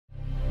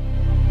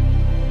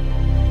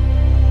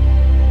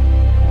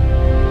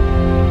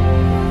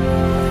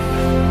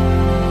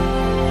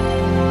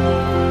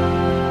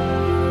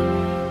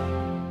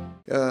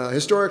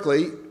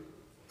Historically,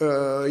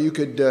 you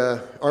could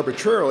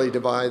arbitrarily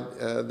divide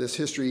this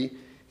history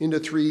into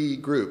three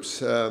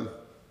groups.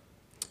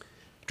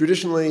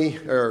 Traditionally,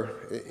 or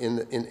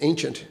in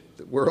ancient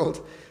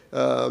world,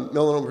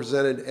 melanoma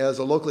presented as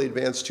a locally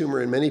advanced tumor,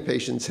 and many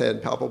patients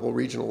had palpable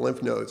regional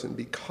lymph nodes. And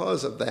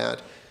because of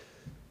that,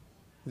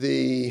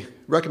 the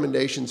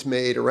recommendations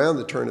made around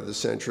the turn of the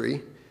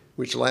century,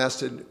 which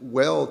lasted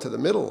well to the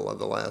middle of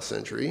the last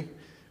century,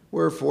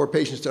 were for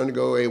patients to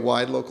undergo a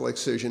wide local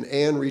excision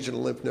and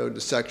regional lymph node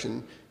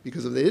dissection,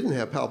 because if they didn't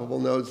have palpable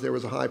nodes, there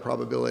was a high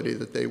probability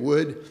that they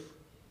would,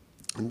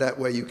 and that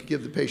way you could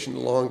give the patient a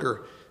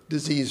longer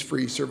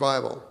disease-free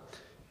survival.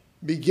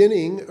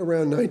 Beginning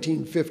around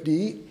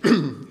 1950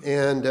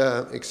 and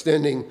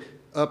extending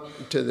up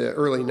to the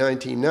early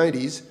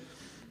 1990s,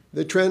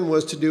 the trend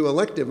was to do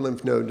elective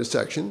lymph node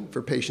dissection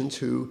for patients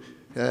who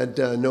had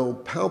no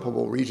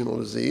palpable regional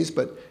disease,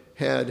 but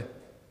had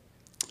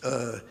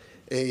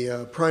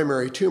a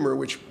primary tumor,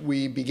 which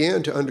we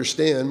began to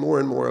understand more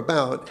and more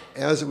about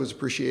as it was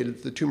appreciated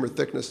that the tumor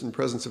thickness and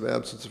presence of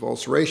absence of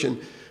ulceration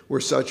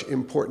were such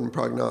important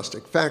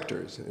prognostic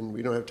factors. And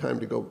we don't have time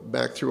to go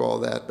back through all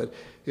that, but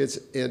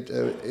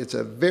it's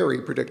a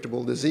very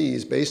predictable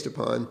disease based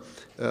upon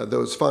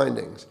those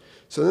findings.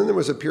 So then there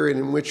was a period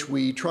in which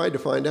we tried to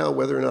find out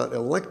whether or not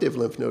elective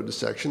lymph node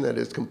dissection, that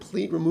is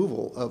complete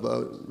removal of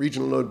a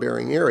regional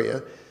node-bearing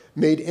area,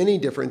 made any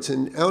difference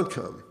in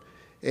outcome.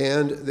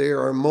 And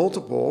there are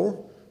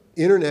multiple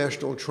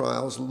international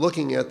trials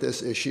looking at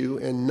this issue,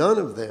 and none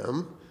of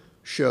them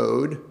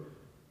showed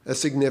a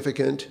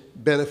significant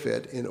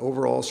benefit in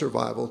overall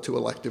survival to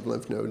elective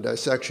lymph node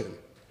dissection.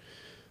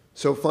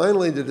 So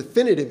finally, the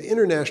definitive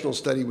international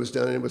study was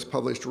done, and it was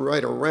published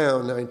right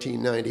around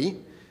 1990.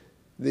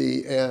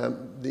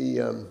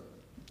 The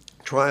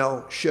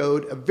trial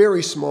showed a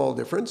very small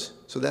difference,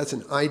 so that's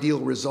an ideal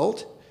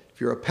result. If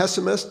you're a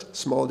pessimist,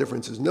 small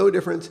difference is no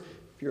difference.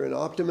 If you're an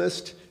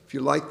optimist, if you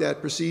like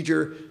that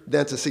procedure,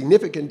 that's a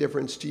significant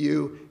difference to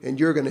you, and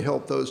you're going to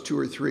help those 2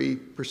 or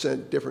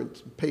 3%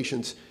 different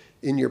patients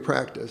in your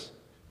practice,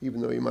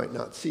 even though you might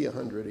not see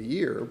 100 a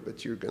year,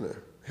 but you're going to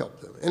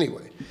help them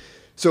anyway.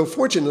 So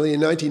fortunately,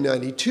 in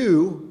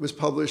 1992 was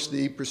published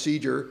the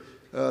procedure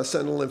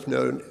sentinel lymph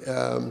node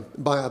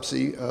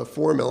biopsy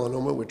for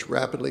melanoma, which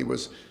rapidly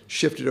was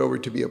shifted over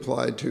to be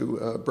applied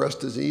to breast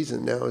disease,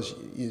 and now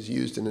is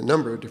used in a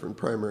number of different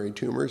primary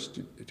tumors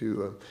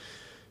to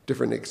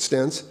different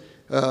extents.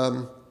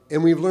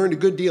 And we've learned a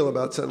good deal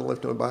about sentinel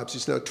lymph node biopsies.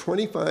 It's now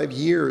 25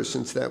 years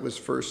since that was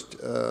first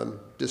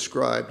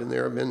described, and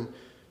there have been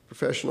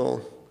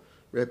professional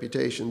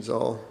reputations,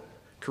 all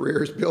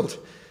careers built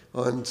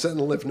on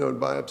sentinel lymph node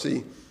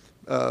biopsy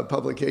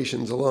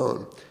publications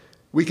alone.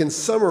 We can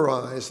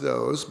summarize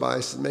those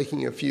by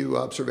making a few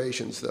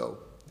observations, though.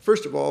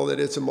 First of all, that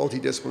it's a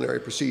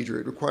multidisciplinary procedure.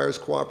 It requires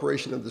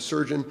cooperation of the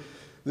surgeon,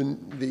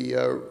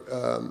 the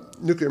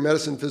nuclear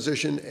medicine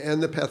physician,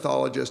 and the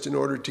pathologist in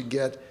order to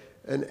get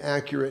an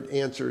accurate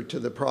answer to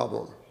the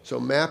problem. So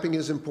mapping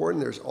is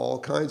important. There's all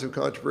kinds of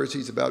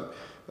controversies about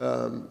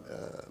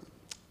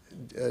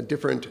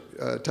different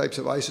types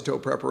of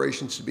isotope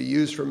preparations to be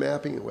used for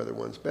mapping and whether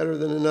one's better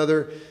than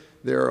another.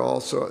 There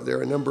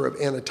are a number of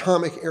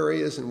anatomic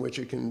areas in which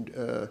it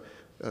can,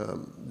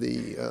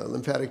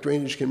 lymphatic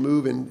drainage can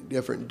move in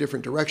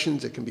different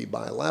directions. It can be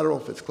bilateral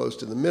if it's close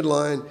to the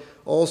midline,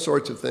 all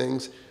sorts of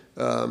things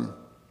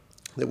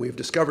that we've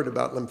discovered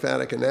about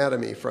lymphatic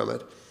anatomy from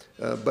it.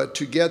 But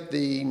to get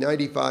the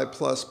 95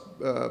 plus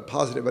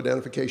positive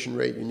identification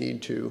rate, you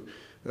need to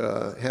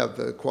have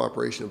the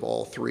cooperation of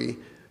all three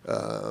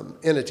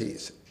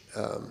entities.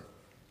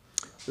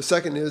 The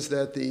second is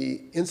that the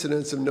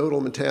incidence of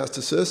nodal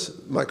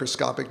metastasis,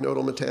 microscopic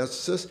nodal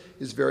metastasis,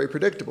 is very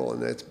predictable,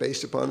 and it's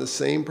based upon the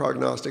same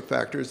prognostic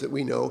factors that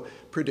we know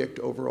predict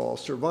overall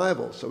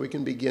survival. So we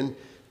can begin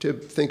to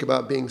think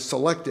about being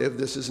selective.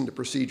 This isn't a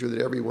procedure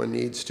that everyone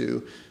needs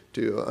to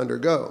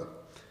undergo.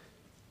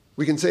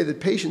 We can say that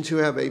patients who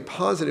have a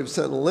positive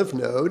sentinel lymph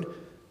node,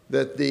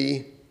 that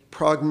the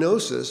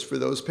prognosis for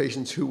those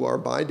patients who are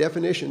by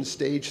definition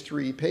stage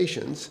 3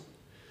 patients,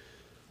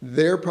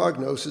 their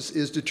prognosis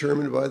is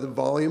determined by the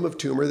volume of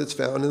tumor that's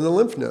found in the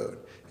lymph node.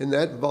 And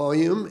that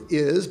volume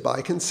is,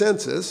 by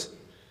consensus,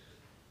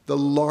 the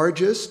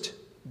largest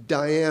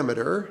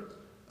diameter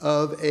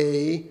of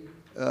a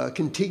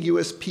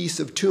contiguous piece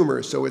of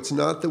tumor. So it's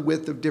not the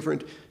width of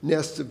different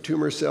nests of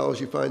tumor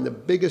cells. You find the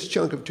biggest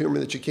chunk of tumor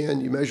that you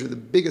can, you measure the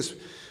biggest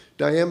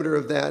diameter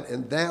of that,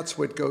 and that's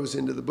what goes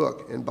into the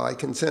book. And by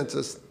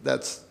consensus,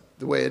 that's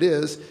the way it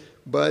is,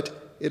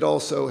 but it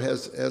also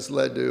has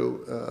led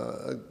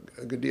to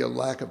a good deal of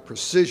lack of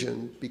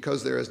precision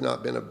because there has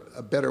not been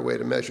a better way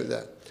to measure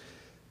that.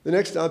 The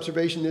next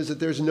observation is that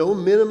there's no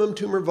minimum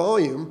tumor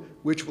volume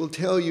which will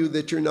tell you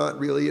that you're not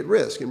really at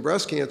risk. In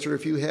breast cancer,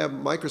 if you have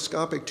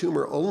microscopic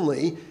tumor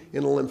only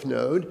in a lymph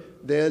node,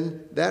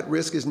 then that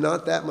risk is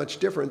not that much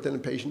different than a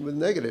patient with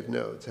negative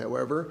nodes.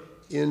 However,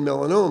 in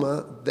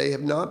melanoma, they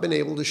have not been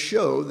able to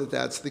show that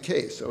that's the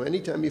case. So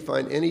anytime you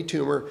find any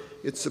tumor,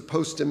 it's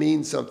supposed to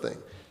mean something.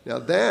 Now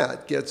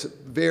that gets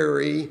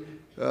very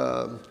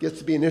gets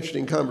to be an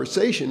interesting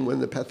conversation when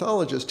the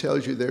pathologist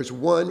tells you there's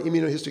one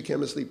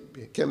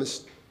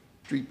immunohistochemistry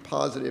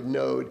positive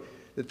node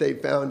that they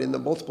found in the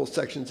multiple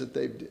sections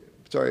that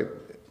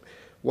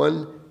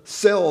one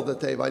cell that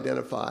they've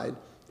identified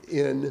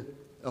in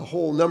a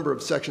whole number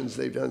of sections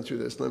they've done through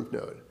this lymph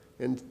node.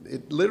 And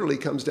it literally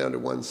comes down to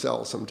one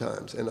cell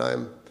sometimes, and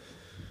I'm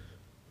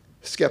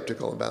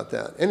skeptical about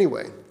that.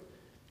 Anyway,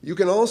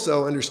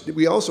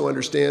 we also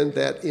understand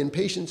that in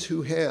patients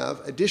who have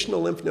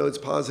additional lymph nodes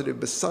positive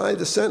beside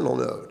the sentinel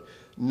node,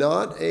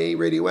 not a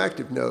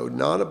radioactive node,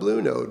 not a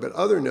blue node, but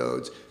other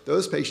nodes,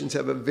 those patients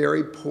have a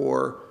very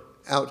poor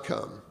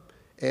outcome.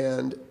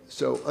 And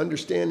so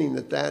understanding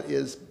that that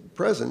is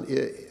present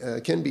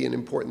can be an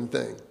important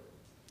thing.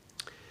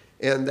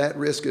 And that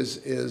risk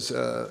is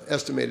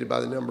estimated by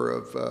the number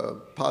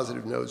of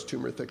positive nodes,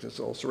 tumor thickness,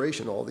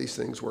 ulceration. All these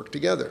things work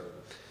together.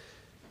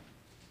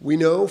 We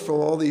know from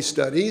all these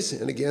studies,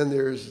 and again,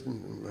 there's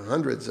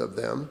hundreds of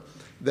them,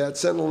 that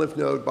sentinel lymph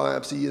node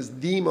biopsy is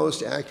the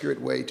most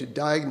accurate way to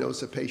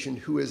diagnose a patient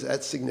who is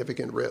at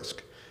significant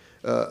risk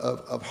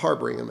of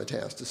harboring a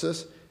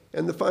metastasis.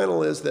 And the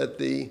final is that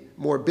the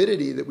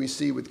morbidity that we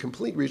see with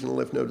complete regional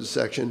lymph node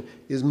dissection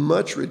is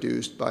much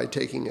reduced by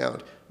taking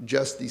out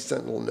just the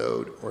sentinel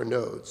node or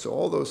nodes. So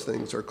all those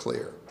things are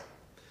clear.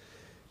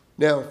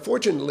 Now,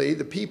 fortunately,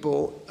 the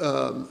people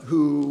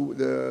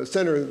the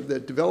center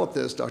that developed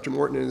this, Dr.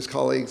 Morton and his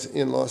colleagues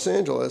in Los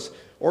Angeles,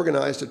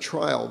 organized a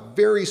trial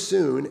very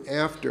soon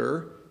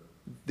after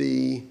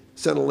the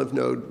sentinel lymph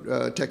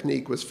node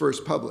technique was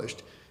first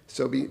published.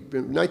 So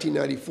from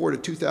 1994 to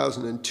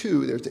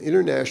 2002, there's an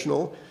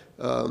international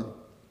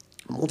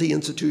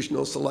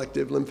multi-institutional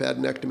selective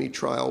lymphadenectomy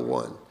trial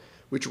 1,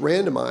 which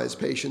randomized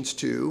patients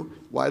to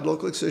wide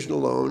local excision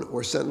alone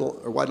or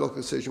wide local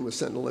excision with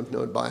sentinel lymph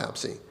node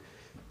biopsy.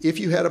 If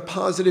you had a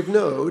positive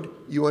node,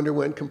 you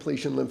underwent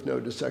completion lymph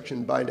node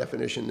dissection by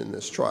definition in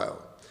this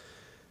trial.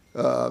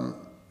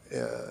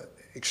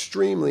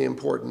 Extremely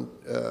important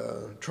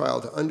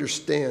trial to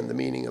understand the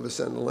meaning of a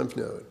sentinel lymph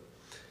node.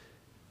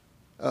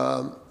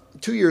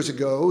 2 years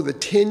ago, the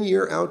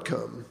 10-year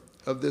outcome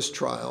of this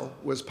trial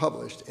was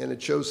published, and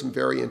it shows some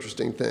very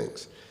interesting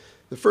things.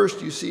 The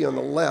first you see on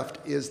the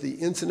left is the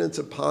incidence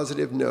of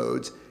positive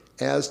nodes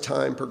as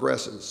time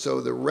progresses.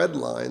 So the red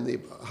line, the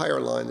higher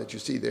line that you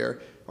see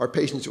there, are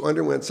patients who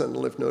underwent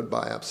sentinel lymph node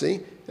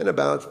biopsy, and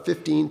about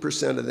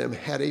 15% of them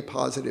had a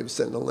positive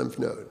sentinel lymph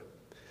node.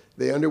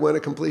 They underwent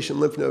a completion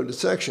lymph node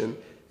dissection,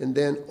 and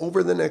then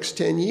over the next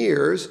 10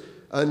 years,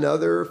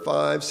 another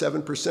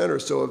 5–7% or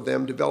so of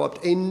them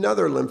developed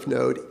another lymph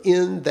node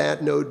in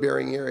that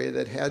node-bearing area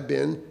that had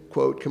been,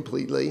 quote,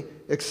 completely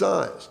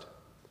excised.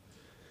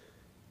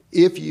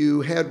 If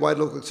you had wide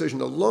local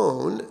excision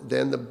alone,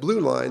 then the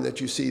blue line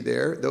that you see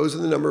there, those are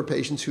the number of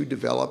patients who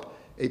develop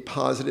a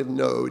positive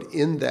node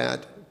in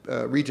that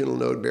regional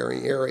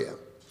node-bearing area.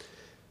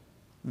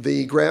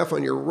 The graph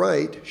on your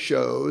right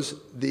shows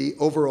the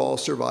overall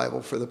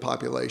survival for the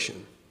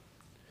population.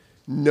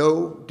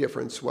 No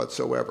difference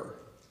whatsoever.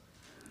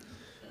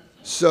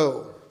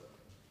 So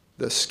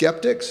the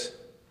skeptics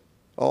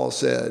all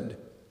said,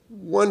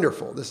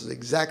 wonderful, this is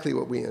exactly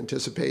what we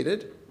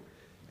anticipated.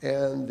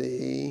 And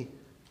the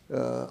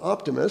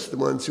optimists, the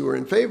ones who were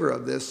in favor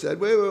of this, said,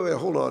 wait,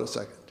 hold on a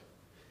second.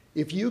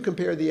 If you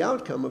compare the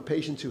outcome of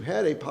patients who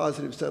had a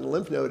positive sentinel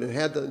lymph node and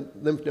had the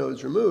lymph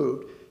nodes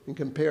removed and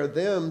compare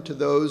them to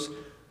those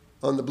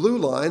on the blue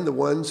line, the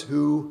ones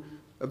who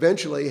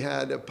eventually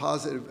had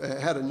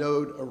a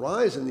node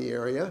arise in the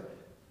area,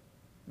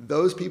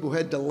 those people who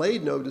had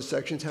delayed node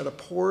dissections had a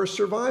poorer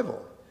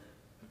survival.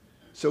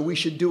 So we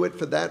should do it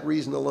for that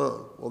reason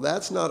alone. Well,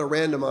 that's not a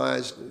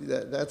randomized,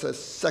 that's a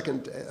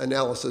second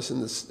analysis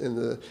in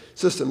the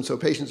system, so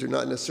patients are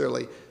not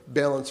necessarily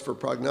balanced for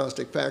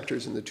prognostic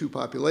factors in the two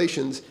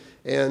populations.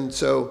 And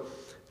so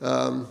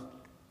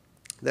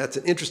that's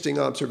an interesting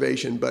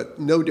observation, but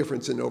no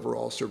difference in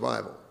overall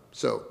survival.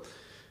 So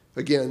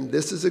again,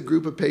 this is a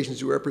group of patients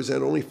who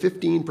represent only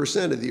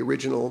 15% of the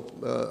original,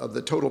 of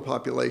the total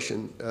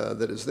population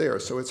that is there.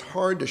 So it's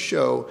hard to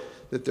show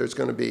that there's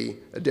going to be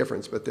a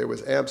difference, but there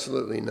was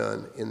absolutely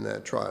none in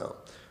that trial.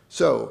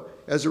 So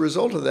as a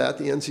result of that,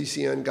 the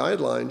NCCN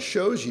guideline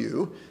shows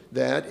you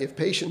that if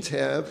patients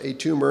have a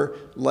tumor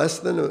less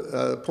than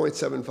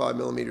 0.75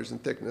 millimeters in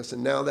thickness,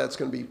 and now that's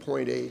going to be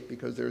 0.8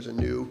 because there's a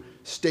new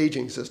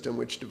staging system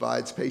which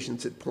divides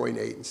patients at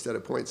 0.8 instead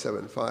of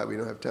 0.75. We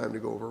don't have time to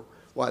go over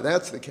why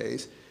that's the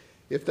case.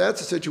 If that's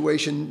the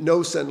situation,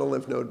 no sentinel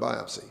lymph node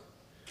biopsy.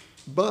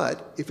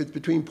 But if it's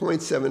between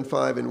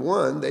 0.75 and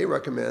 1, they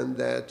recommend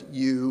that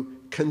you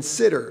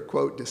consider,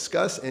 quote,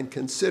 discuss and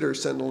consider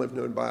sentinel lymph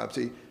node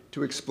biopsy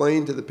to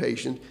explain to the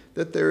patient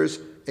that there's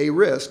a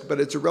risk,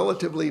 but it's a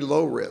relatively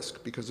low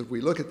risk, because if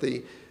we look at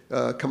the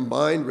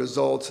combined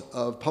results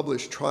of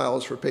published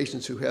trials for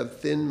patients who have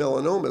thin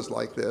melanomas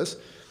like this,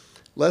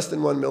 less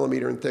than 1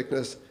 millimeter in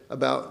thickness,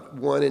 about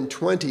 1 in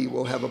 20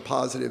 will have a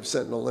positive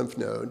sentinel lymph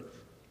node.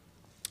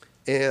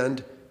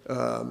 And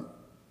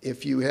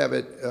if you have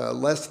it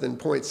less than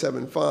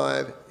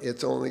 0.75,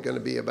 it's only going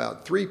to be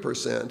about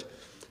 3%.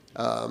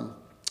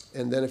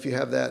 And then if you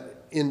have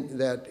that in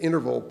that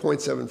interval,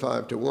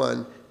 0.75 to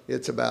 1,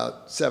 it's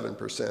about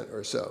 7%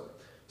 or so.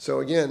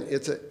 So again,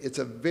 it's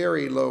a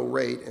very low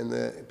rate, and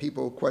the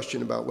people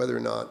question about whether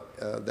or not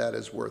that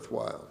is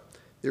worthwhile.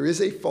 There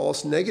is a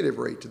false negative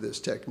rate to this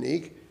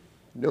technique.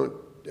 Don't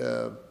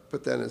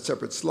put that in a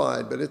separate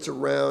slide, but it's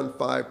around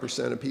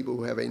 5% of people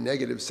who have a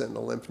negative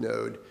sentinel lymph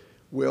node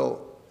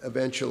will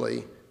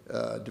eventually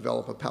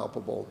develop a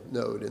palpable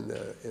node in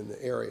the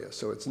area.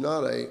 So it's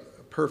not a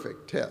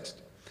perfect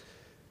test.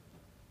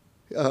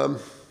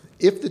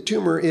 If the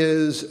tumor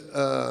is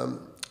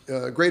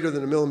greater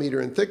than 1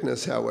 millimeter in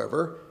thickness,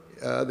 however,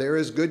 there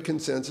is good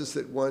consensus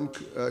that one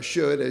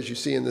should, as you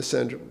see in the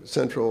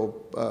central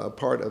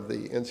part of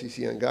the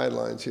NCCN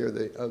guidelines here,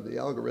 of the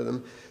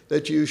algorithm,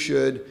 that you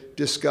should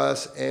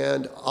discuss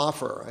and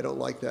offer. I don't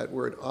like that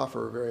word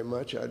offer very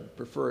much. I'd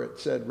prefer it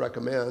said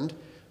recommend,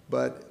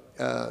 but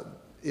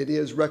it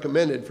is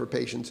recommended for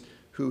patients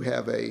who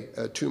have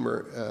a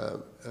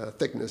tumor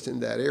thickness in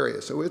that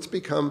area. So it's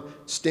become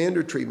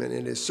standard treatment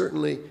and is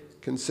certainly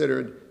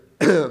considered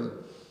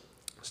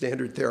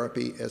standard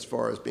therapy as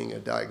far as being a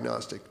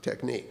diagnostic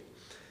technique.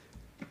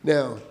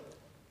 Now,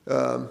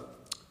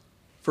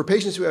 for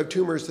patients who have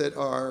tumors that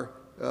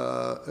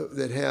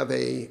have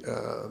a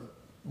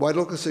wide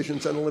local excision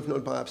sentinel lymph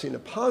node biopsy and a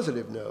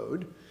positive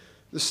node,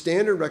 the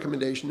standard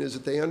recommendation is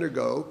that they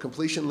undergo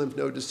completion lymph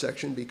node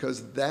dissection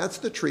because that's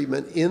the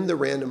treatment in the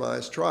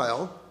randomized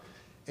trial,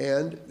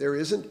 and there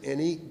isn't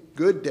any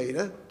good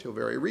data, till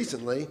very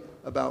recently,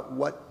 about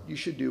what you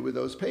should do with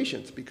those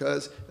patients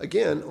because,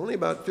 again, only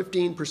about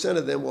 15%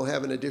 of them will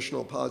have an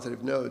additional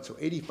positive node, so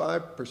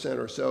 85%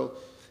 or so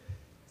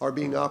are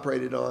being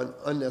operated on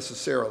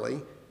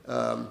unnecessarily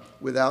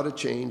without a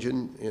change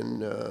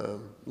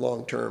in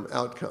long-term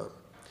outcome.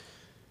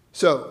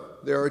 So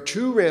there are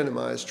 2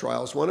 randomized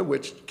trials, one of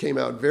which came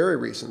out very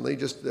recently,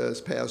 just this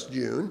past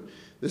June.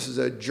 This is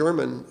a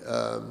German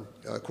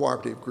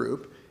cooperative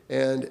group,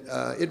 and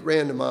it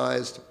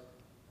randomized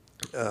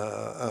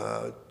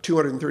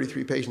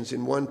 233 patients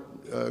in one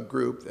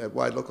group at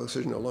wide local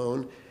excision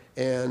alone,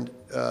 and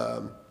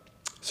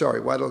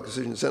wide local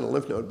excision sentinel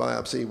lymph node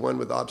biopsy, one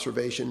with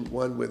observation,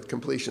 one with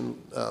completion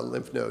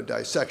lymph node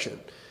dissection.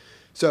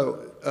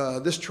 So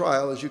this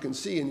trial, as you can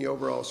see in the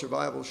overall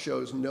survival,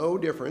 shows no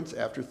difference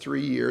after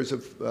 3 years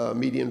of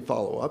median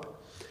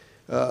follow-up,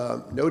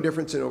 no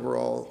difference in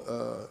overall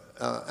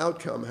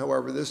outcome.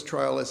 However, this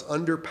trial is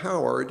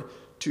underpowered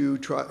to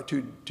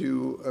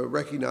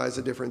recognize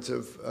a difference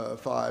of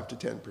 5 to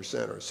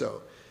 10% or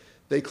so.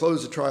 They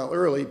closed the trial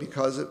early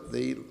because of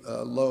the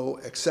low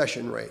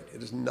accession rate.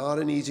 It is not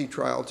an easy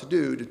trial to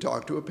do, to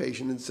talk to a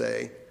patient and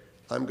say,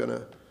 I'm going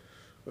to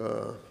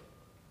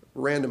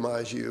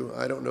randomize you.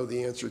 I don't know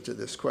the answer to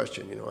this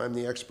question. You know, I'm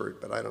the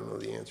expert, but I don't know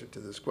the answer to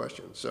this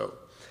question. So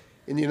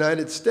in the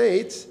United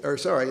States, in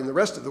the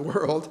rest of the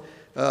world,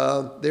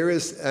 there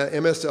is a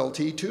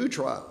MSLT2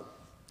 trial,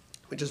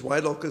 which is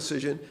wide local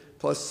excision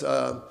plus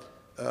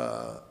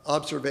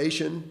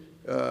observation,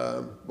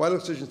 wide local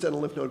excision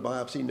sentinel lymph node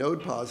biopsy,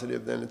 node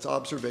positive, then it's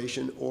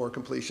observation or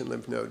completion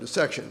lymph node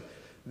dissection.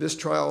 This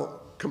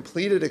trial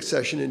completed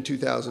accession in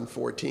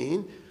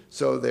 2014,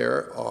 so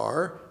there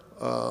are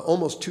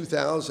almost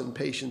 2,000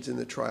 patients in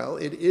the trial.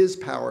 It is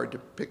powered to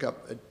pick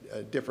up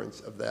a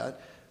difference of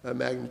that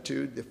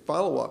magnitude. The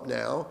follow-up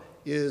now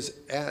is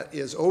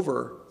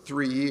over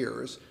 3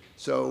 years,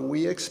 so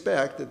we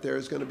expect that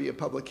there's going to be a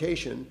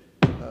publication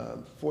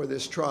for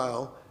this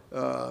trial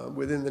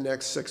within the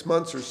next 6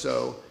 months or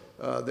so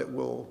that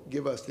will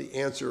give us the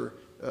answer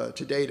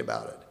to date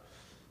about it.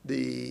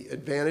 The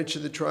advantage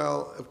of the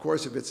trial, of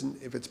course, if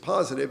it's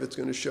positive, it's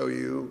going to show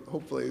you,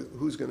 hopefully,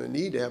 who's going to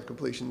need to have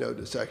completion node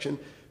dissection.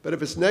 But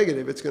if it's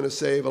negative, it's going to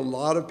save a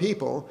lot of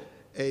people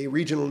a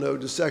regional node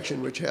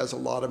dissection, which has a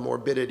lot of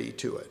morbidity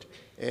to it.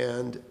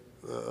 And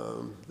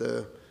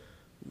the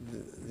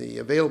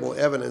available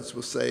evidence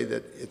will say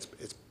that it's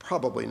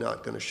probably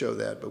not going to show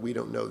that, but we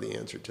don't know the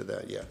answer to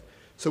that yet.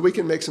 So we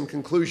can make some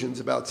conclusions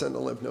about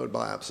sentinel lymph node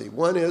biopsy.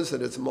 One is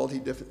that it's a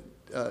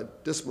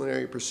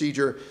multidisciplinary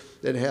procedure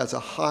that has a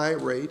high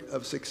rate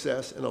of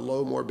success and a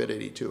low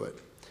morbidity to it.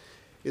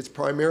 It's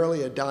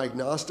primarily a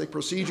diagnostic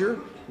procedure,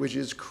 which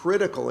is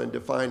critical in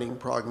defining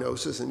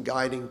prognosis and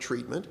guiding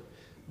treatment.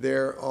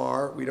 There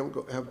are, we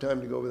don't have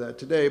time to go over that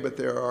today, but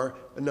there are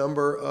a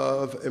number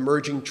of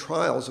emerging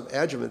trials of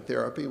adjuvant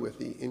therapy with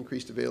the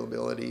increased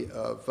availability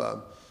of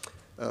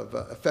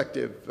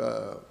effective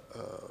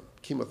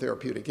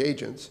chemotherapeutic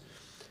agents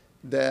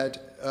that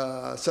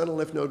sentinel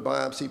lymph node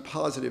biopsy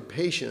positive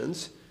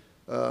patients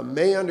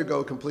may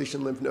undergo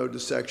completion lymph node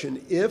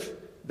dissection if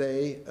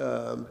they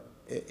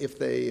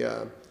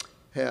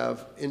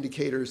have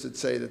indicators that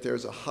say that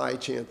there's a high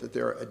chance that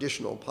there are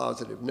additional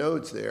positive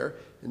nodes there,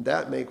 and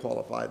that may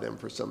qualify them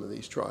for some of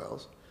these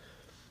trials.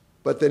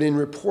 But that in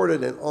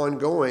reported and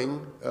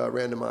ongoing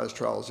randomized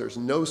trials, there's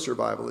no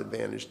survival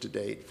advantage to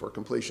date for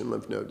completion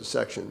lymph node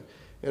dissection.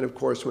 And of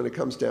course, when it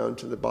comes down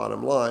to the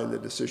bottom line, the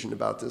decision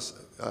about this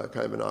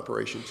kind of an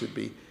operation should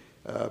be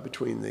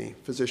between the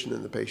physician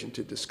and the patient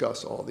to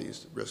discuss all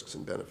these risks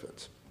and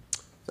benefits.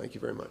 Thank you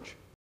very much.